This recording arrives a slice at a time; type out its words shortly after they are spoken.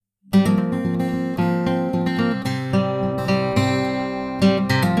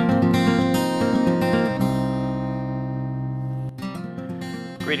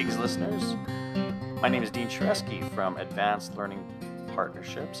Greetings, listeners. My name is Dean Shareski from Advanced Learning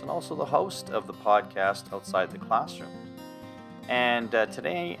Partnerships and also the host of the podcast Outside the Classroom. And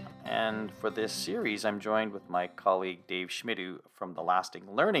today and for this series, I'm joined with my colleague Dave Schmidu from the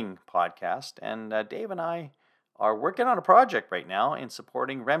Lasting Learning podcast. And Dave and I are working on a project right now in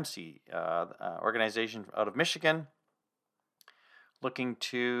supporting REMC, organization out of Michigan, looking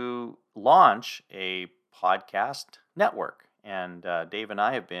to launch a podcast network. And Dave and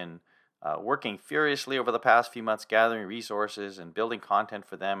I have been working furiously over the past few months, gathering resources and building content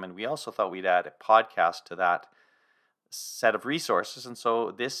for them. And we also thought we'd add a podcast to that set of resources. And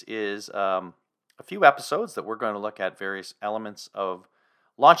so this is a few episodes that we're going to look at various elements of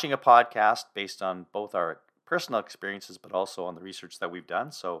launching a podcast based on both our personal experiences, but also on the research that we've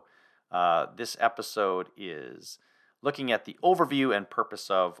done. So this episode is looking at the overview and purpose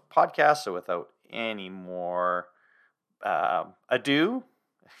of podcasts. So without any more ado,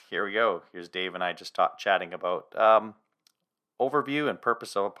 here we go. Here's Dave and I just chatting about overview and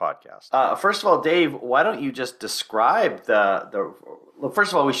purpose of a podcast. First of all, Dave, why don't you just describe well,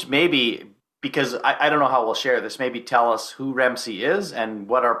 first of all, we should maybe, because I don't know how we'll share this, maybe tell us who REMC is and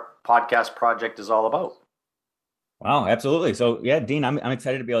what our podcast project is all about. Wow, absolutely. So yeah, Dean, I'm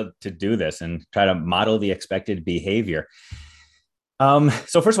excited to be able to do this and try to model the expected behavior.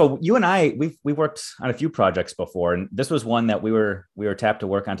 So first of all, you and I, we've worked on a few projects before, and this was one that we were tapped to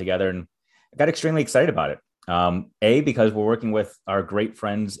work on together, and I got extremely excited about it. Because we're working with our great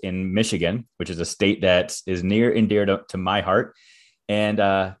friends in Michigan, which is a state that is near and dear to my heart, and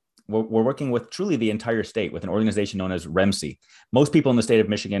we're working with truly the entire state with an organization known as REMC. Most people in the state of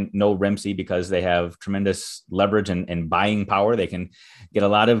Michigan know REMC because they have tremendous leverage and buying power. They can get a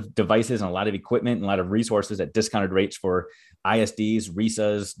lot of devices and a lot of equipment and a lot of resources at discounted rates for ISDs,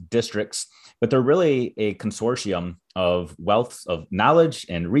 RESAs, districts, but they're really a consortium of wealth of knowledge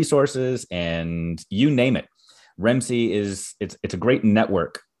and resources and you name it. REMC it's a great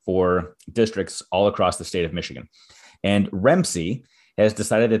network for districts all across the state of Michigan. And REMC has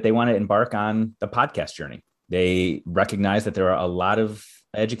decided that they want to embark on the podcast journey. They recognize that there are a lot of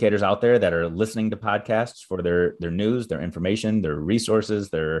educators out there that are listening to podcasts for their news, their information, their resources,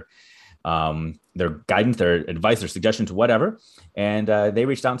 their guidance, their advice, their suggestions, whatever. And they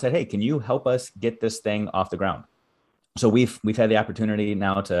reached out and said, hey, can you help us get this thing off the ground? So we've had the opportunity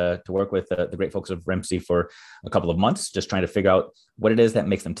now to work with the great folks of REMC for a couple of months, just trying to figure out what it is that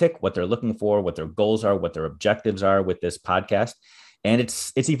makes them tick, what they're looking for, what their goals are, what their objectives are with this podcast. And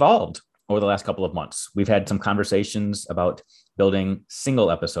it's evolved over the last couple of months. We've had some conversations about building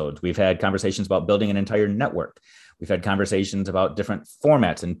single episodes. We've had conversations about building an entire network. We've had conversations about different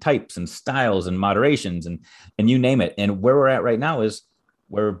formats and types and styles and moderations and you name it. And where we're at right now is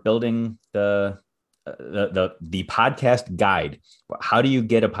we're building the podcast guide. How do you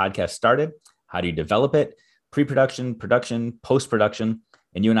get a podcast started? How do you develop it? Pre-production, production, post-production.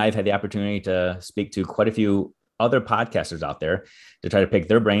 And you and I have had the opportunity to speak to quite a few other podcasters out there to try to pick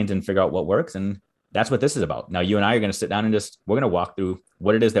their brains and figure out what works. And that's what this is about. Now, you and I are going to sit down and we're going to walk through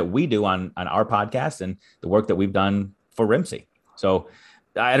what it is that we do on our podcast and the work that we've done for REMC. So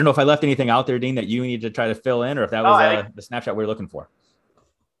I don't know if I left anything out there, Dean, that you need to try to fill in, or if that was the snapshot we were looking for.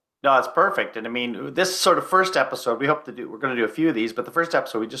 No, it's perfect. And I mean, this sort of first episode, we're going to do a few of these, but the first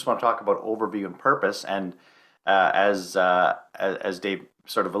episode, we just want to talk about overview and purpose. And as Dave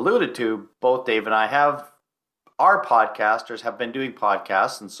sort of alluded to, both Dave and I our podcasters have been doing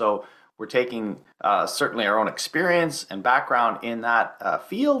podcasts. And so we're taking certainly our own experience and background in that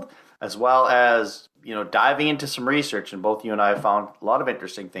field, as well as, diving into some research. And both you and I have found a lot of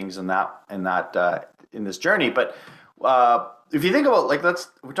interesting things in this journey. But if you think about,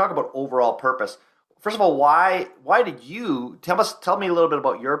 we talk about overall purpose. First of all, why did you tell me a little bit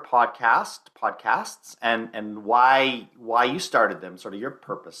about your podcasts and why you started them, sort of your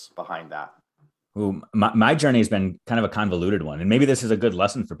purpose behind that? Ooh, my journey has been kind of a convoluted one. And maybe this is a good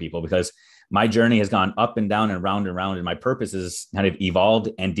lesson for people because my journey has gone up and down and round and round. And my purpose is kind of evolved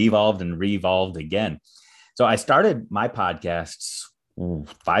and devolved and re-evolved again. So I started my podcasts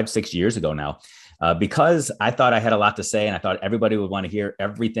 5-6 years ago now because I thought I had a lot to say. And I thought everybody would want to hear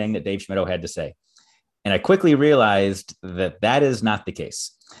everything that Dave Schmidu had to say. And I quickly realized that is not the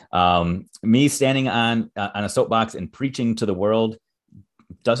case. Me standing on a soapbox and preaching to the world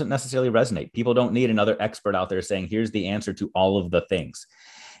doesn't necessarily resonate. People don't need another expert out there saying, here's the answer to all of the things.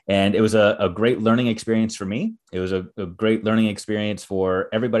 And it was a great learning experience for me. It was a great learning experience for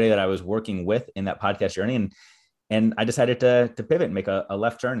everybody that I was working with in that podcast journey. And I decided to pivot and make a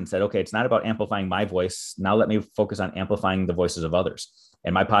left turn and said, okay, it's not about amplifying my voice. Now let me focus on amplifying the voices of others.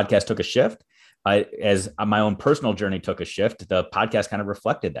 And my podcast took a shift as my own personal journey took a shift, the podcast kind of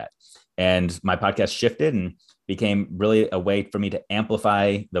reflected that. And my podcast shifted and became really a way for me to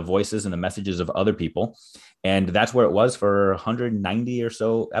amplify the voices and the messages of other people. And that's where it was for 190 or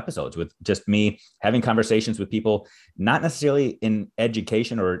so episodes, with just me having conversations with people, not necessarily in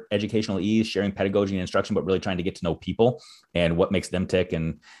education or educational ease, sharing pedagogy and instruction, but really trying to get to know people and what makes them tick,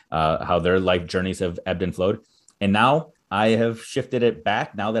 and how their life journeys have ebbed and flowed. And now I have shifted it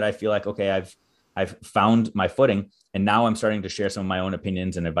back, now that I feel like, okay, I've found my footing, and now I'm starting to share some of my own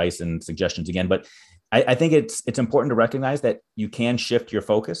opinions and advice and suggestions again. But I think it's important to recognize that you can shift your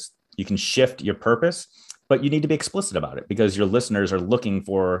focus, you can shift your purpose, but you need to be explicit about it, because your listeners are looking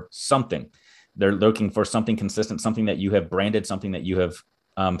for something. They're looking for something consistent, something that you have branded, something that you have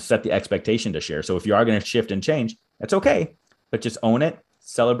set the expectation to share. So if you are going to shift and change, that's okay, but just own it,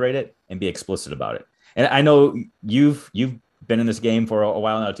 celebrate it, and be explicit about it. And I know you've been in this game for a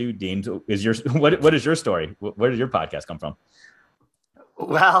while now too, Dean. So what is your story? Where did your podcast come from?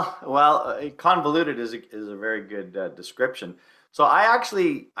 Convoluted is a very good description. So I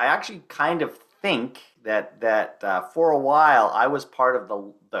actually kind of think that for a while I was part of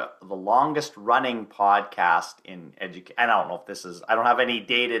the longest running podcast in education. I don't know if this is, I don't have any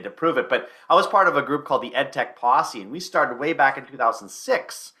data to prove it, but I was part of a group called the EdTech Posse, and we started way back in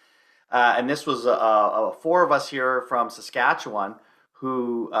 2006. And this was four of us here from Saskatchewan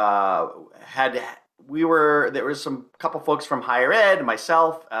who had we were there was some couple folks from higher ed and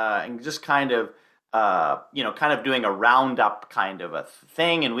myself, and just kind of kind of doing a roundup kind of a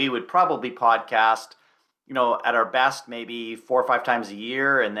thing. And we would probably podcast, at our best maybe 4 or 5 times a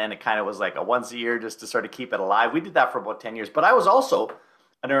year, and then it kind of was like a once a year just to sort of keep it alive. We did that for about 10 years, but I was also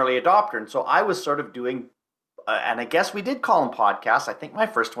an early adopter, and so I was sort of doing and I guess we did call them podcasts. I think my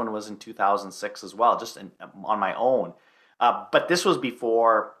first one was in 2006 as well, just on my own. But this was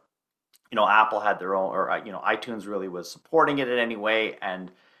before, Apple had their own, or iTunes really was supporting it in any way,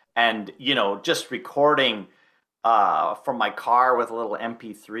 and just recording from my car with a little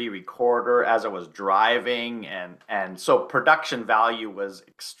MP3 recorder as I was driving, and so production value was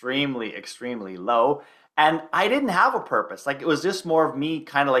extremely extremely low. And I didn't have a purpose. Like, it was just more of me,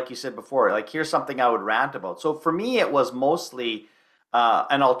 kind of like you said before, like, here's something I would rant about. So for me, it was mostly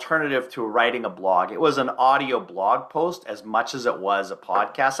an alternative to writing a blog. It was an audio blog post as much as it was a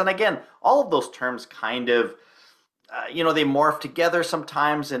podcast. And again, all of those terms kind of, they morph together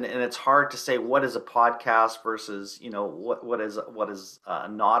sometimes, and it's hard to say what is a podcast versus, what is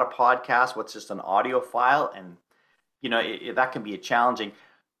not a podcast, what's just an audio file. And, that can be a challenging.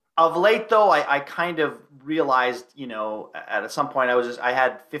 Of late, though, I kind of realized, at some point I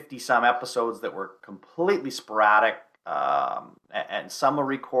had 50 some episodes that were completely sporadic, and some were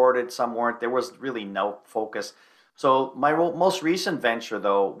recorded, some weren't. There was really no focus. So my most recent venture,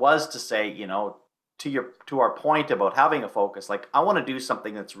 though, was to say, to our point about having a focus, like, I want to do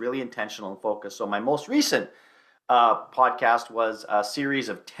something that's really intentional and focused. So my most recent podcast was a series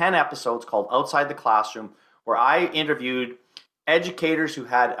of 10 episodes called Outside the Classroom, where I interviewed educators who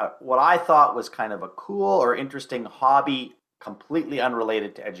had what I thought was kind of a cool or interesting hobby, completely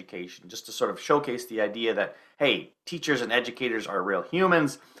unrelated to education, just to sort of showcase the idea that, hey, teachers and educators are real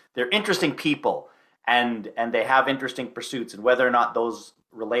humans. They're interesting people, and they have interesting pursuits, and whether or not those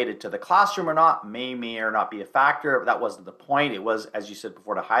related to the classroom or not may or not be a factor. That wasn't the point. It was, as you said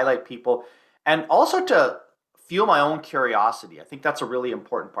before, to highlight people, and also to fuel my own curiosity. I think that's a really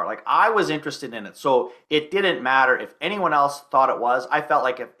important part. Like, I was interested in it, so it didn't matter if anyone else thought it was. I felt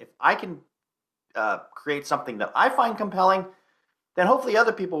like if I can create something that I find compelling, then hopefully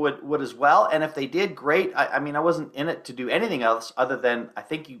other people would as well. And if they did, great. I mean, I wasn't in it to do anything else other than, I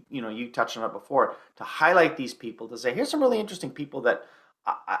think you touched on it before, to highlight these people, to say, here's some really interesting people that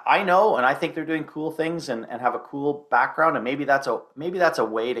I know, and I think they're doing cool things and have a cool background, and maybe that's a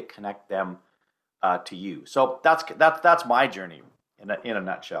way to connect them to you. So that's my journey in a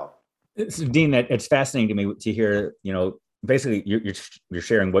nutshell. So, Dean, it's fascinating to me to hear, basically you're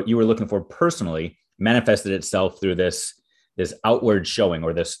sharing what you were looking for personally manifested itself through this outward showing,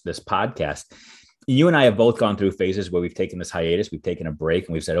 or this podcast. You and I have both gone through phases where we've taken this hiatus, we've taken a break,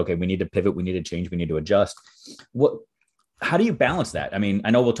 and we've said, okay, we need to pivot, we need to change, we need to adjust. How do you balance that? I mean, I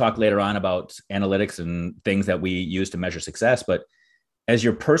know we'll talk later on about analytics and things that we use to measure success, but as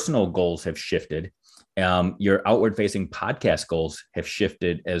your personal goals have shifted, your outward facing podcast goals have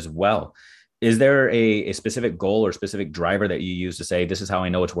shifted as well. Is there a specific goal or specific driver that you use to say, this is how I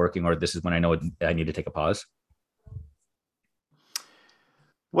know it's working, or this is when I know I need to take a pause?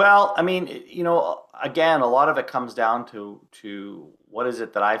 Well, I mean, again, a lot of it comes down to what is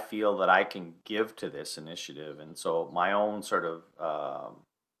it that I feel that I can give to this initiative, and so my own sort of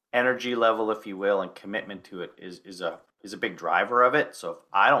energy level, if you will, and commitment to it is a big driver of it. So if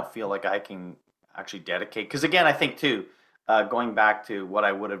I don't feel like I can actually dedicate, because again, I think too, going back to what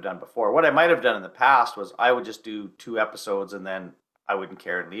I would have done before, what I might have done in the past was I would just do 2 episodes and then I wouldn't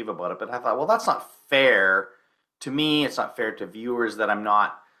care and leave about it. But I thought, well, that's not fair to me. It's not fair to viewers that I'm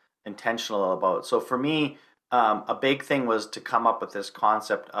not intentional about. So for me, a big thing was to come up with this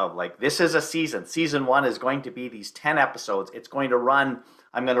concept of like, this is a season. Season one is going to be these 10 episodes. It's going to run,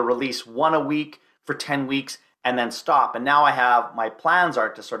 I'm going to release one a week for 10 weeks and then stop. And now I have, my plans are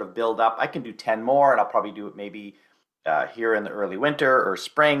to sort of build up. I can do 10 more and I'll probably do it maybe here in the early winter or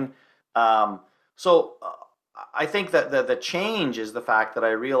spring. So I think that the change is the fact that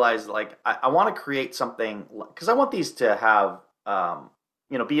I realized like I want to create something because I want these to have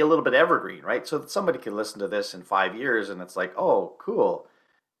be a little bit evergreen, right? So that somebody can listen to this in 5 years and it's like, oh, cool.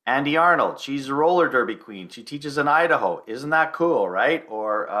 Andy Arnold, she's a roller derby queen. She teaches in Idaho. Isn't that cool, right?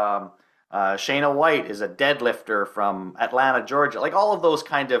 Or Shayna White is a deadlifter from Atlanta, Georgia. Like all of those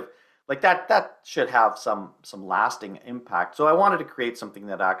kind of like that should have some lasting impact. So I wanted to create something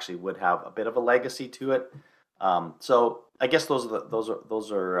that actually would have a bit of a legacy to it. So I guess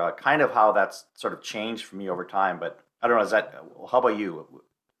those are kind of how that's sort of changed for me over time. But I don't know. How about you,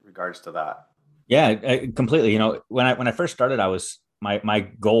 in regards to that? Yeah, completely. When I first started, I was my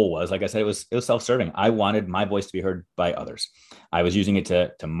goal was, like I said, it was self-serving. I wanted my voice to be heard by others. I was using it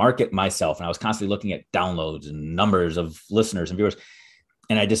to market myself, and I was constantly looking at downloads and numbers of listeners and viewers.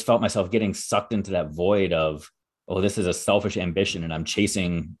 And I just felt myself getting sucked into that void of, oh, this is a selfish ambition, and I'm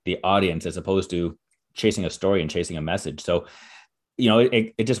chasing the audience as opposed to chasing a story and chasing a message. So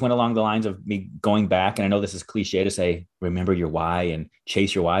it just went along the lines of me going back. And I know this is cliche to say, remember your why and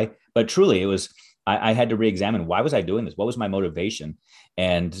chase your why. But truly, it was, I had to re-examine, why was I doing this? What was my motivation?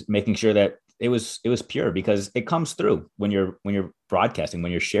 And making sure that it was pure, because it comes through when you're broadcasting,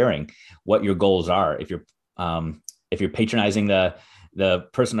 when you're sharing what your goals are. If you're patronizing the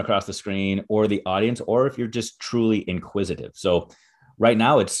person across the screen or the audience, or if you're just truly inquisitive. So right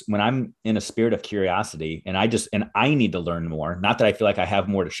now it's when I'm in a spirit of curiosity and I need to learn more. Not that I feel like I have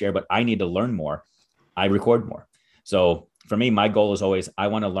more to share, but I need to learn more. I record more. So for me, my goal is always, I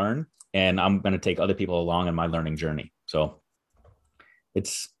want to learn, and I'm going to take other people along in my learning journey. So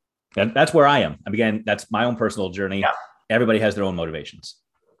that's where I am. Again, that's my own personal journey. Yeah. Everybody has their own motivations.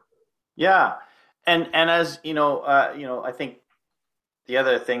 Yeah. And as I think the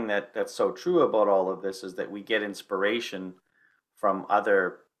other thing that's so true about all of this is that we get inspiration from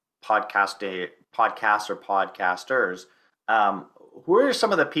other podcasts or podcasters. Who are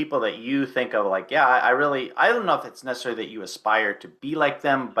some of the people that you think of like, yeah, I don't know if it's necessarily that you aspire to be like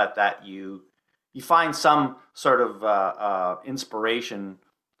them, but that you find some sort of inspiration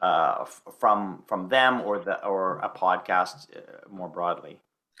from them or a podcast more broadly?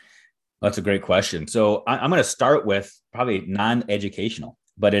 That's a great question. So I'm going to start with probably non-educational,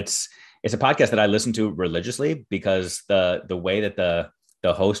 but it's a podcast that I listen to religiously because the way that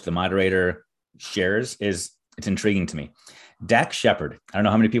the host, the moderator shares it's intriguing to me. Dax Shepard. I don't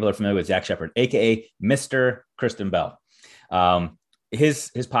know how many people are familiar with Dax Shepard, aka Mr. Kristen Bell. His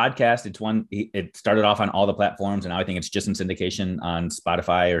podcast, it started off on all the platforms, and now I think it's just in syndication on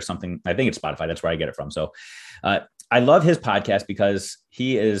Spotify or something. I think it's Spotify. That's where I get it from. So I love his podcast because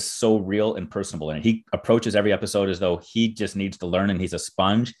he is so real and personable in it. He approaches every episode as though he just needs to learn and he's a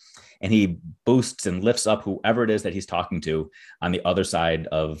sponge, and he boosts and lifts up whoever it is that he's talking to on the other side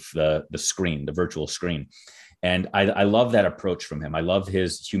of the screen, the virtual screen. And I love that approach from him. I love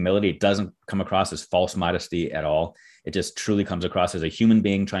his humility. It doesn't come across as false modesty at all. It just truly comes across as a human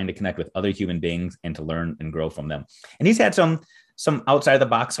being trying to connect with other human beings and to learn and grow from them. And he's had some outside of the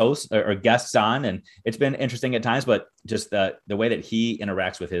box hosts or guests on, and it's been interesting at times, but just the way that he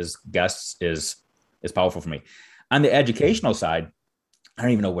interacts with his guests is powerful for me. On the educational side, I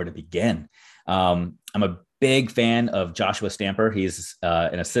don't even know where to begin. I'm a big fan of Joshua Stamper. He's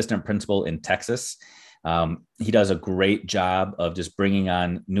an assistant principal in Texas. He does a great job of just bringing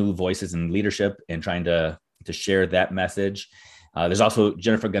on new voices and leadership and trying to share that message. There's also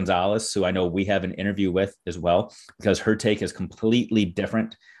Jennifer Gonzalez, who I know we have an interview with as well, because her take is completely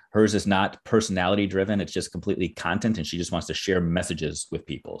different. Hers is not personality driven. It's just completely content, and she just wants to share messages with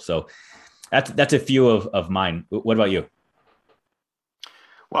people. So that's a few of mine. What about you?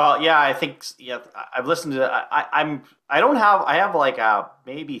 Well, yeah, I think yeah, I've listened to. I have like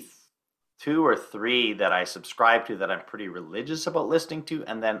maybe two or three that I subscribe to that I'm pretty religious about listening to,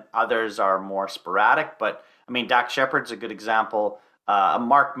 and then others are more sporadic. But I mean, Dax Shepard's a good example.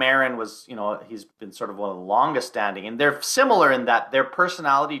 Mark Maron was, he's been sort of one of the longest standing, and they're similar in that they're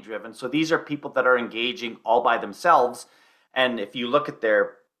personality driven. So these are people that are engaging all by themselves, and if you look at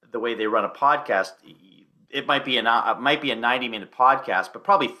the way they run a podcast, it might be a 90-minute podcast, but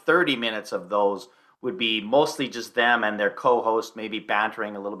probably 30 minutes of those would be mostly just them and their co-host maybe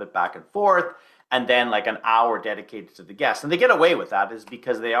bantering a little bit back and forth, and then like an hour dedicated to the guest. And they get away with that is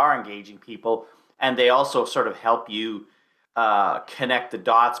because they are engaging people, and they also sort of help you connect the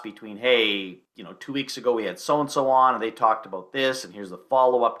dots between, hey, 2 weeks ago we had so-and-so on and they talked about this, and here's the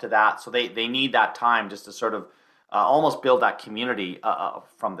follow-up to that. So they need that time just to sort of almost build that community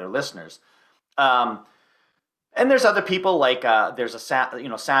from their listeners. And there's other people like there's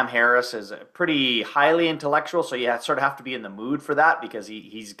Sam Harris is pretty highly intellectual, so you sort of have to be in the mood for that, because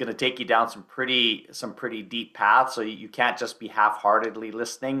he's going to take you down some pretty deep paths. So you can't just be half-heartedly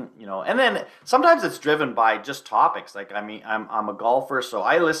listening, And then sometimes it's driven by just topics. Like, I mean, I'm a golfer, so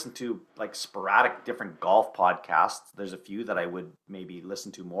I listen to like sporadic different golf podcasts. There's a few that I would maybe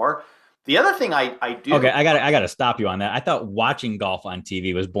listen to more. The other thing I do. Okay, I gotta stop you on that. I thought watching golf on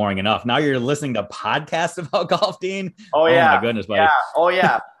TV was boring enough. Now you're listening to podcasts about golf, Dean. Oh yeah, my goodness, buddy. Yeah. Oh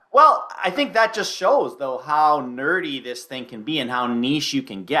yeah. Well, I think that just shows though how nerdy this thing can be and how niche you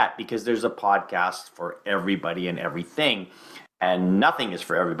can get, because there's a podcast for everybody and everything, and nothing is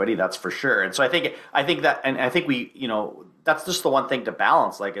for everybody. That's for sure. And so I think that, and I think we, that's just the one thing to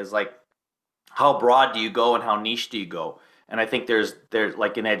balance. Is how broad do you go and how niche do you go? And I think there's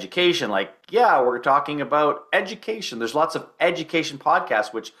like in education, we're talking about education. There's lots of education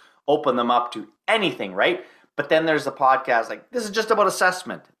podcasts which open them up to anything, right? But then there's the podcast like, this is just about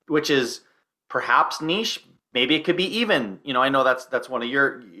assessment, which is perhaps niche. Maybe it could be even, I know that's one of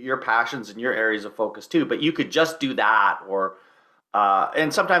your passions and your areas of focus too, but you could just do that, or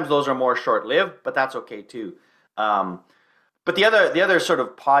and sometimes those are more short-lived, but that's okay too. But the other sort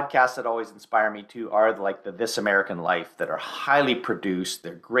of podcasts that always inspire me too are like the This American Life, that are highly produced.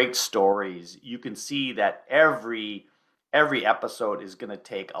 They're great stories. You can see that every episode is going to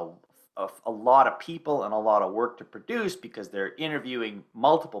take a lot of people and a lot of work to produce, because they're interviewing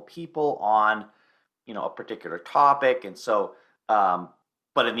multiple people on a particular topic. And so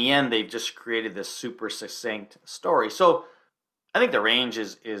but in the end they've just created this super succinct story. So I think the range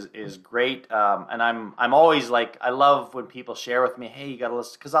is great, and I'm always like, I love when people share with me, hey, you got to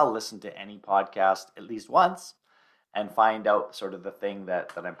listen, because I'll listen to any podcast at least once and find out sort of the thing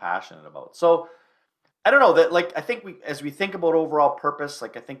that I'm passionate about. So I don't know, that I think as we think about overall purpose, I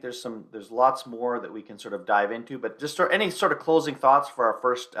think there's lots more that we can sort of dive into, but just any sort of closing thoughts for our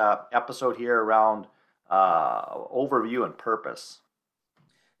first episode here around overview and purpose.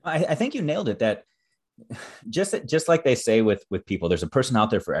 I think you nailed it. That just like they say with people, there's a person out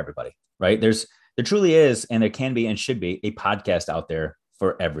there for everybody, right? There truly is, and there can be and should be a podcast out there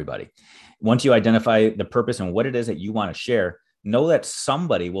for everybody. Once you identify the purpose and what it is that you want to share, know that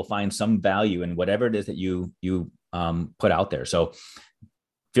somebody will find some value in whatever it is that you put out there. So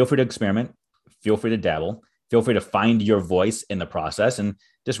feel free to experiment, feel free to dabble, feel free to find your voice in the process, and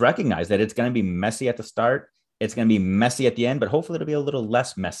just recognize that it's going to be messy at the start. It's going to be messy at the end, but hopefully it'll be a little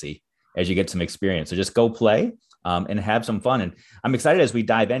less messy as you get some experience. So just go play and have some fun. And I'm excited as we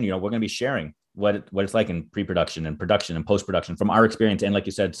dive in, we're going to be sharing what it's like in pre-production and production and post-production from our experience. And like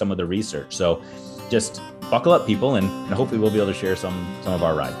you said, some of the research. So just buckle up, people, and hopefully we'll be able to share some of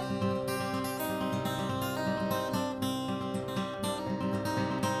our ride.